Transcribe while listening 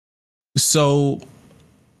So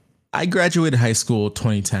I graduated high school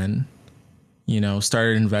 2010,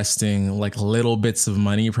 started investing like little bits of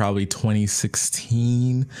money, probably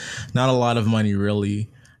 2016. Not a lot of money, really.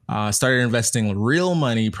 Started investing real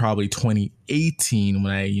money probably 2018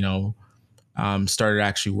 when I started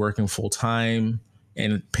actually working full time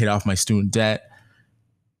and paid off my student debt.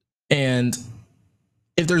 And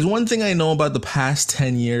if there's one thing I know about the past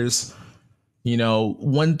 10 years,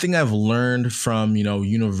 one thing I've learned from,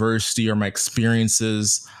 university or my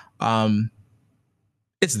experiences, um,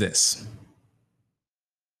 it's this.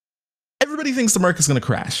 Everybody thinks the market's going to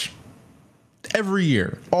crash every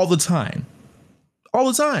year, all the time.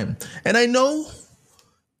 And I know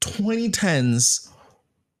 2010s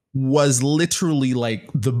was literally like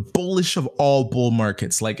the bullish of all bull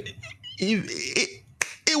markets. Like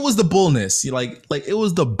it was the bullness. Like it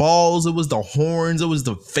was the balls, it was the horns, it was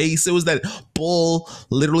the face, it was that bull,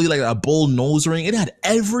 literally like a bull nose ring. It had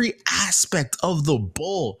every aspect of the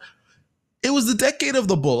bull. It was the decade of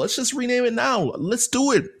the bull. Let's just rename it now. Let's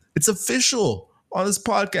do it. It's official on this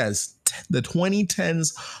podcast. The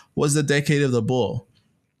 2010s was the decade of the bull.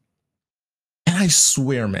 And I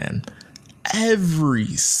swear, man, every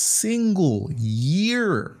single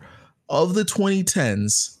year of the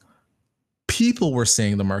 2010s, people were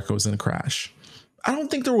saying the market was going to crash. I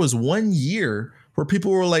don't think there was one year where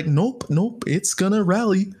people were like, nope, it's going to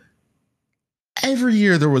rally. Every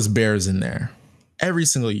year there was bears in there. Every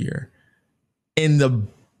single year. In the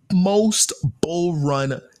most bull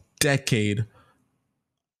run decade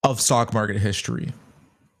of stock market history.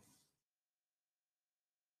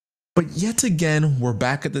 But yet again, we're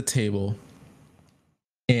back at the table.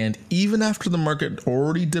 And even after the market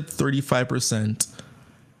already dipped 35%,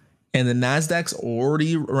 and the Nasdaq's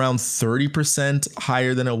already around 30%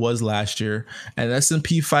 higher than it was last year, and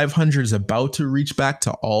S&P 500 is about to reach back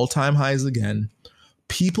to all-time highs again,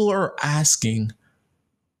 people are asking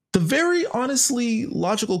the very honestly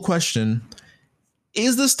logical question,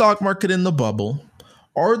 is the stock market in the bubble?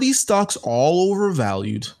 Are these stocks all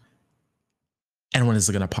overvalued? And when is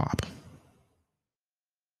it going to pop?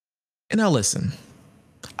 And now listen,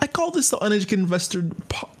 I call this the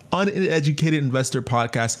Uneducated Investor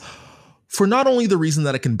Podcast for not only the reason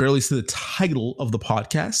that I can barely see the title of the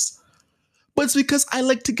podcast, but it's because I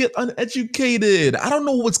like to get uneducated. I don't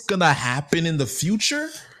know what's going to happen in the future,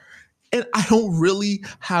 and I don't really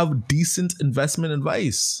have decent investment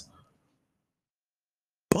advice.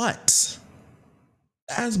 But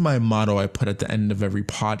as my motto I put at the end of every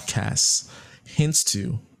podcast hints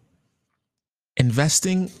to,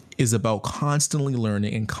 investing is about constantly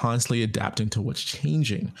learning and constantly adapting to what's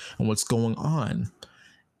changing and what's going on.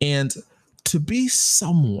 And to be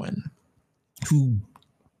someone who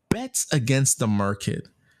bets against the market,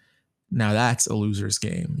 now that's a loser's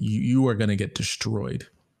game. You are going to get destroyed.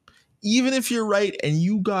 Even if you're right and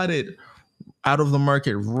you got it out of the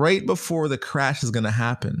market right before the crash is going to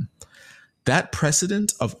happen, that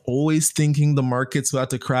precedent of always thinking the market's about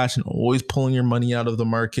to crash and always pulling your money out of the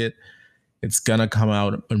market, it's going to come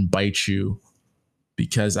out and bite you.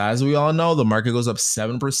 Because as we all know, the market goes up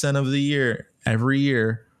 7% of the year, every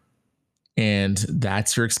year. And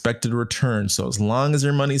that's your expected return. So as long as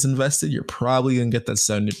your money's invested, you're probably going to get that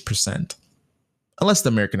 70%. Unless the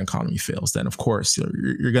American economy fails, then of course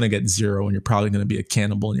you're going to get zero, and you're probably going to be a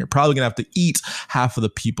cannibal, and you're probably going to have to eat half of the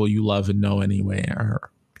people you love and know anyway. Or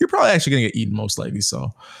you're probably actually going to get eaten most likely.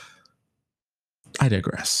 So I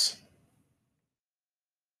digress.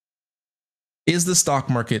 Is the stock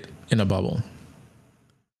market in a bubble?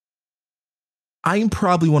 I'm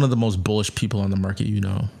probably one of the most bullish people on the market,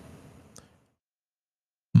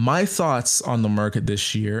 My thoughts on the market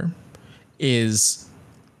this year is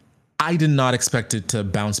I did not expect it to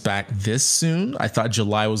bounce back this soon. I thought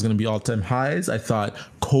July was going to be all-time highs. I thought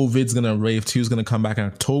COVID's going to, wave 2 is going to come back in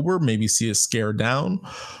October, maybe see a scare down.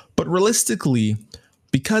 But realistically,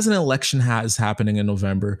 because an election is happening in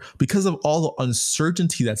November, because of all the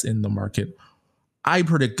uncertainty that's in the market, I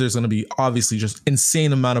predict there's going to be obviously just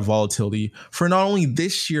insane amount of volatility for not only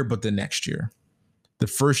this year, but the next year. The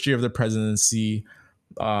first year of the presidency,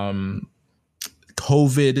 COVID,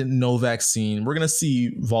 no vaccine. We're going to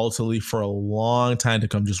see volatility for a long time to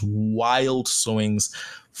come, just wild swings,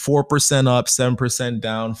 4% up, 7%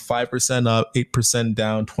 down, 5% up, 8%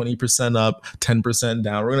 down, 20% up, 10%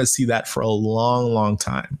 down. We're going to see that for a long, long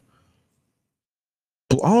time.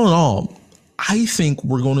 But all in all, I think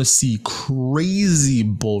we're going to see crazy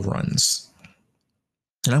bull runs.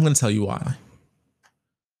 And I'm going to tell you why.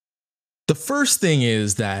 The first thing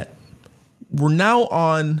is that we're now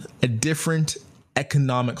on a different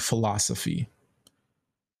economic philosophy.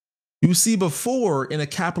 You see, before in a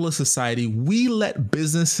capitalist society, we let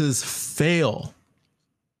businesses fail.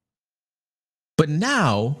 But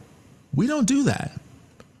now we don't do that.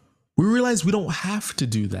 We realize we don't have to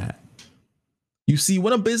do that. You see,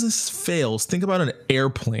 when a business fails, think about an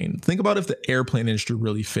airplane. Think about if the airplane industry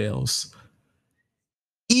really fails.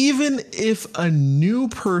 Even if a new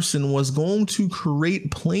person was going to create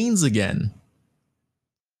planes again,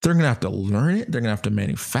 they're going to have to learn it. They're going to have to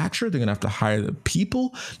manufacture. They're going to have to hire the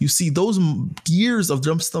people. You see, those years of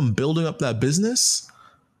just them building up that business,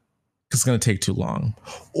 it's going to take too long.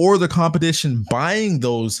 Or the competition buying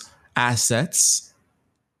those assets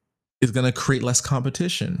is going to create less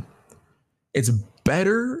competition. It's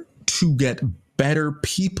better to get better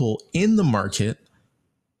people in the market,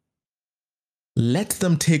 let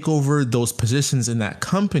them take over those positions in that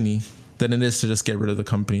company, than it is to just get rid of the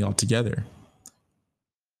company altogether.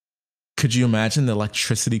 Could you imagine the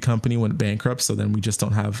electricity company went bankrupt, so then we just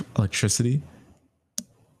don't have electricity?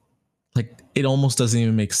 Like, it almost doesn't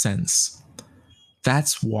even make sense.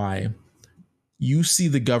 That's why you see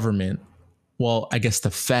the government, well, I guess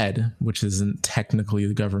the Fed, which isn't technically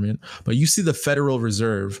the government, but you see the Federal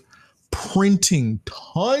Reserve printing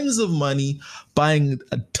tons of money, buying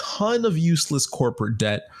a ton of useless corporate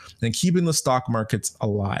debt, and keeping the stock markets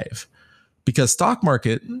alive. Because stock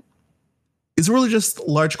market is really just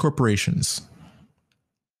large corporations.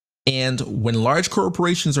 And when large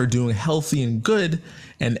corporations are doing healthy and good,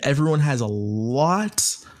 and everyone has a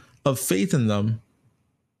lot of faith in them,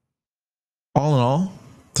 all in all,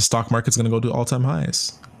 the stock market's going to go to all-time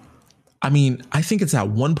highs. I mean, I think it's at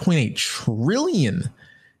 1.8 trillion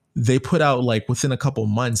they put out like within a couple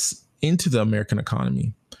months into the American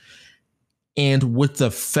economy. And with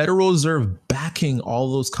the Federal Reserve backing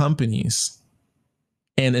all those companies,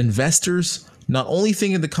 and investors not only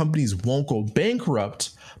thinking the companies won't go bankrupt,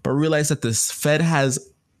 but realize that this Fed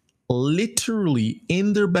has literally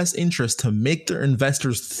in their best interest to make their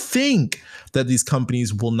investors think that these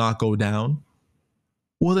companies will not go down,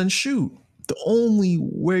 well then shoot, the only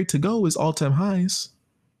way to go is all-time highs.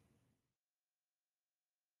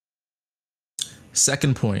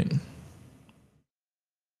 Second point,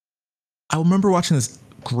 I remember watching this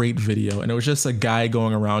great video, and it was just a guy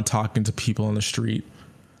going around talking to people on the street.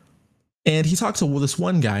 And he talked to this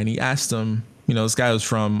one guy, and he asked him, this guy was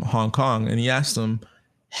from Hong Kong, and he asked him,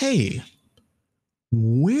 hey,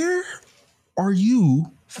 where are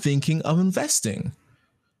you thinking of investing?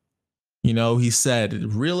 He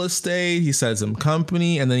said real estate, he said some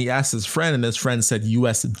company, and then he asked his friend, and his friend said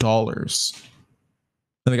US dollars.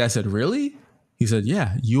 And the guy said, really? He said,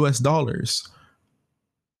 yeah, US dollars.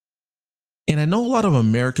 And I know a lot of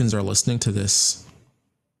Americans are listening to this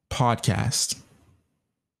podcast,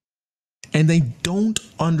 and they don't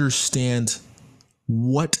understand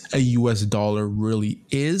what a US dollar really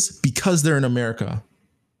is because they're in America.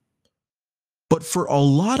 But for a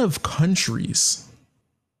lot of countries,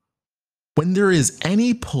 when there is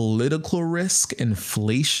any political risk,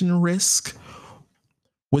 inflation risk,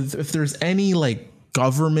 if there's any like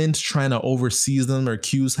government trying to oversee them or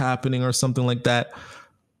coups happening or something like that,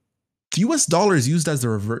 the US dollar is used as the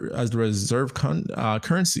reserve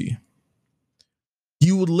currency.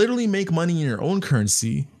 You would literally make money in your own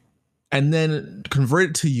currency and then convert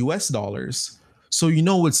it to US dollars. So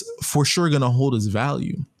it's for sure going to hold its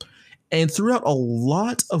value. And throughout a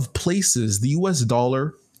lot of places, the US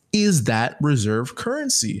dollar is that reserve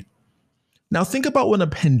currency. Now think about when a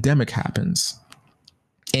pandemic happens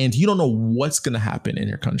and you don't know what's going to happen in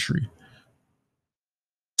your country.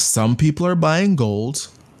 Some people are buying gold,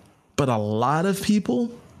 but a lot of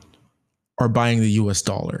people are buying the US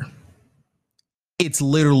dollar. It's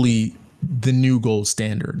literally the new gold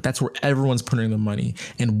standard. That's where everyone's putting their money.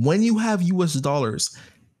 And when you have US dollars,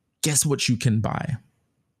 guess what you can buy?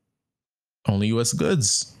 Only US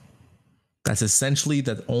goods. That's essentially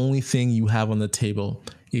the only thing you have on the table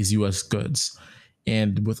is US goods.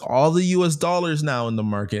 And with all the US dollars now in the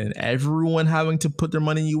market and everyone having to put their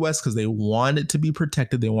money in US because they want it to be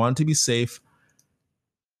protected, they want it to be safe,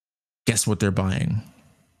 guess what they're buying?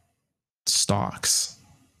 Stocks.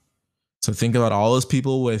 So think about all those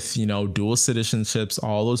people with, dual citizenships,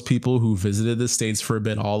 all those people who visited the States for a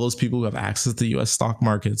bit, all those people who have access to US stock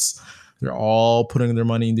markets. They're all putting their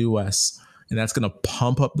money in the US. And that's going to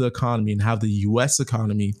pump up the economy and have the US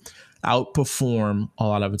economy outperform a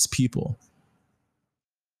lot of its people.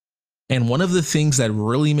 And one of the things that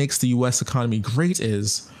really makes the US economy great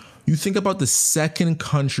is you think about the second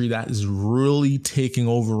country that is really taking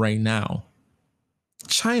over right now,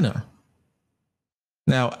 China.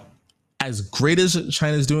 Now, as great as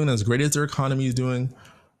China is doing, as great as their economy is doing,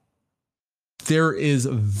 there is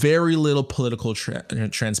very little political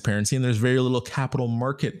transparency, and there's very little capital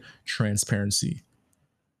market transparency.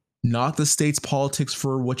 Not the state's politics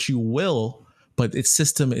for what you will, but its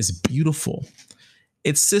system is beautiful.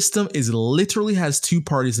 Its system is literally has two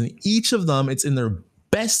parties, and each of them, it's in their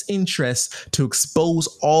best interest to expose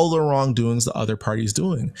all the wrongdoings the other party is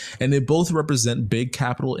doing. And they both represent big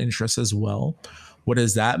capital interests as well. What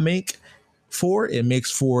does that make for? It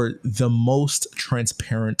makes for the most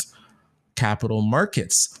transparent capital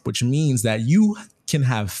markets, which means that you can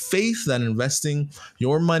have faith that investing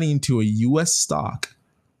your money into a US stock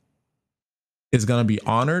is going to be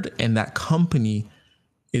honored, and that company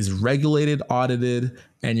is regulated, audited,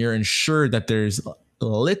 and you're ensured that there's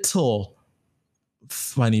little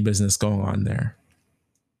funny business going on there.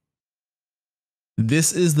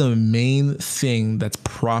 This is the main thing that's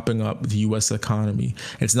propping up the US economy.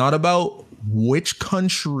 It's not about which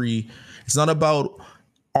country, it's not about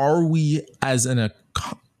are we as in a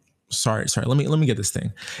sorry, let me get this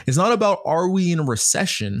thing. It's not about are we in a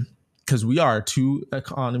recession, because we are two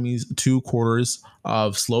economies, 2 quarters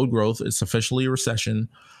of slow growth. It's officially a recession.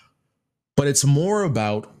 But it's more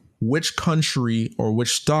about which country or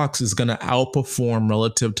which stocks is going to outperform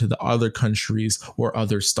relative to the other countries or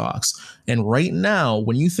other stocks. And right now,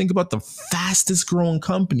 when you think about the fastest growing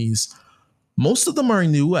companies, most of them are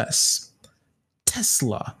in the US.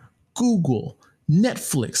 Tesla, Google,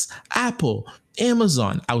 Netflix, Apple,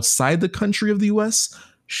 Amazon. Outside the country of the US,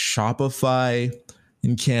 Shopify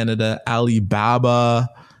in Canada, Alibaba,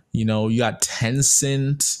 you got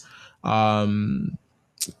Tencent,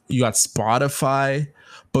 you got Spotify.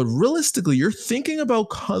 But realistically, you're thinking about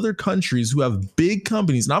other countries who have big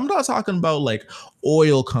companies. And I'm not talking about like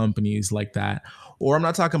oil companies like that, or I'm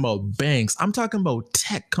not talking about banks. I'm talking about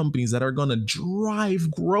tech companies that are going to drive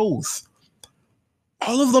growth.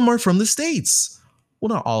 All of them are from the States. Well,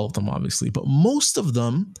 not all of them, obviously, but most of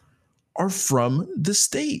them are from the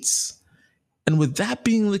States. And with that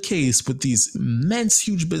being the case, with these immense,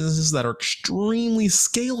 huge businesses that are extremely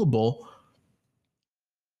scalable,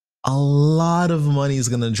 a lot of money is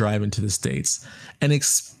going to drive into the States. And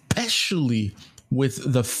especially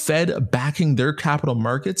with the Fed backing their capital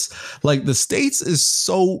markets, like the States is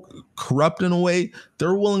so corrupt in a way,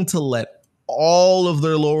 they're willing to let all of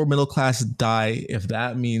their lower middle class die if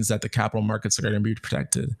that means that the capital markets are going to be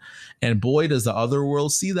protected. And boy, does the other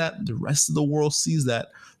world see that. The rest of the world sees that.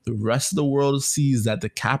 The rest of the world sees that the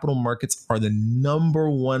capital markets are the number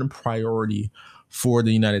one priority for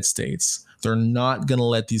the United States. They're not going to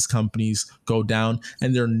let these companies go down,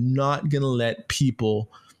 and they're not going to let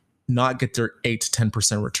people not get their 8 to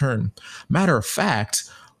 10% return. Matter of fact,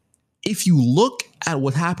 if you look at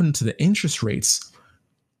what happened to the interest rates,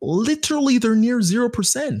 literally they're near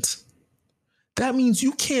 0%. That means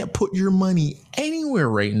you can't put your money anywhere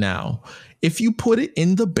right now. If you put it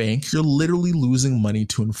in the bank, you're literally losing money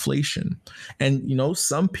to inflation. And,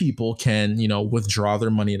 some people can, withdraw their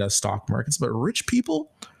money to stock markets, but rich people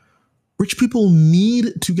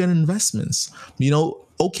need to get investments.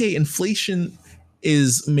 Okay, inflation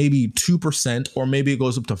is maybe 2%, or maybe it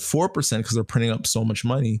goes up to 4% because they're printing up so much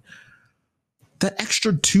money. That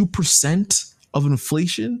extra 2% of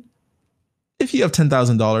inflation, if you have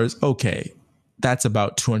 $10,000, okay, that's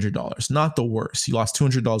about $200. Not the worst. You lost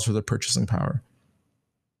 $200 for the purchasing power.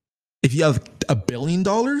 If you have $1 billion,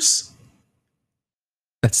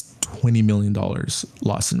 that's $20 million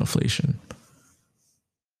lost in inflation.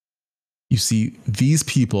 You see, these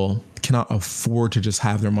people cannot afford to just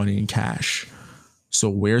have their money in cash. So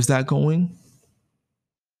where's that going?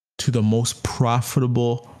 To the most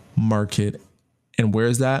profitable market. And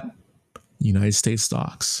where's that? United States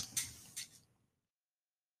stocks.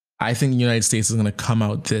 I think the United States is going to come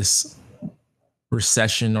out this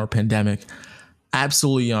recession or pandemic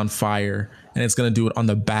absolutely on fire. And it's going to do it on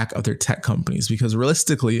the back of their tech companies, because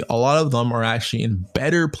realistically, a lot of them are actually in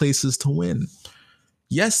better places to win.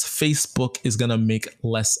 Yes, Facebook is going to make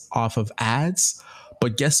less off of ads,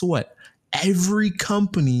 but guess what? Every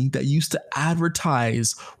company that used to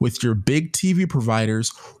advertise with your big TV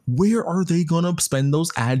providers, where are they going to spend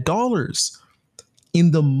those ad dollars?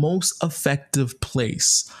 In the most effective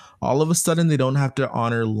place. All of a sudden, they don't have to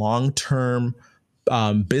honor long-term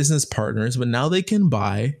business partners, but now they can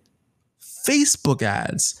buy Facebook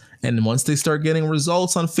ads. And once they start getting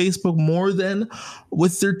results on Facebook more than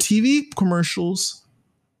with their TV commercials,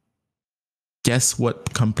 guess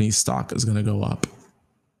what company's stock is going to go up?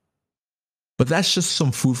 But that's just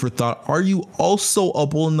some food for thought. Are you also a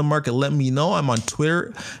bull in the market? Let me know. I'm on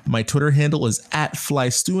Twitter. My Twitter handle is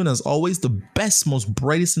 @FlyStew. And as always, the best, most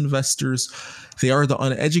brightest investors, they are the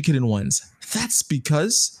uneducated ones. That's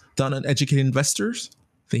because the uneducated investors,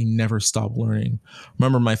 they never stop learning.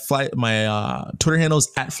 Remember, my Twitter handle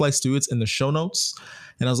is at Flight Students in the show notes.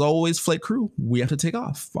 And as always, Flight Crew, we have to take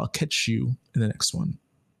off. I'll catch you in the next one.